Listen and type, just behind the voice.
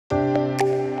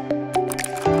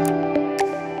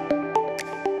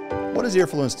does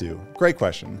Earfluence do? Great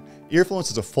question.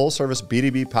 Earfluence is a full-service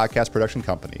B2B podcast production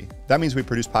company. That means we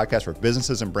produce podcasts for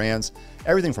businesses and brands,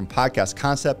 everything from podcast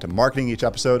concept to marketing each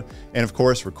episode, and of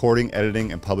course, recording,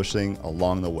 editing, and publishing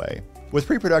along the way. With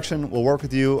pre-production, we'll work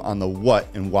with you on the what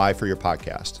and why for your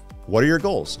podcast. What are your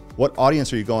goals? What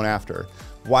audience are you going after?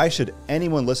 Why should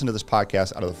anyone listen to this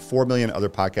podcast out of the 4 million other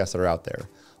podcasts that are out there?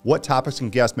 What topics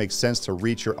and guests make sense to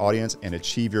reach your audience and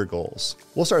achieve your goals?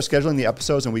 We'll start scheduling the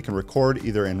episodes and we can record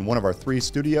either in one of our 3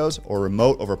 studios or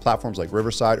remote over platforms like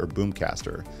Riverside or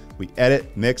Boomcaster. We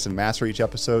edit, mix, and master each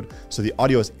episode so the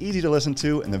audio is easy to listen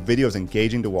to and the video is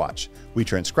engaging to watch. We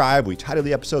transcribe, we title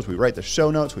the episodes, we write the show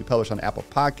notes, we publish on Apple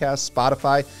Podcasts,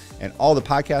 Spotify, and all the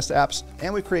podcast apps,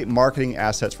 and we create marketing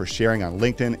assets for sharing on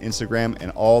LinkedIn, Instagram,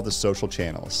 and all the social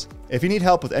channels. If you need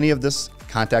help with any of this,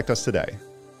 contact us today.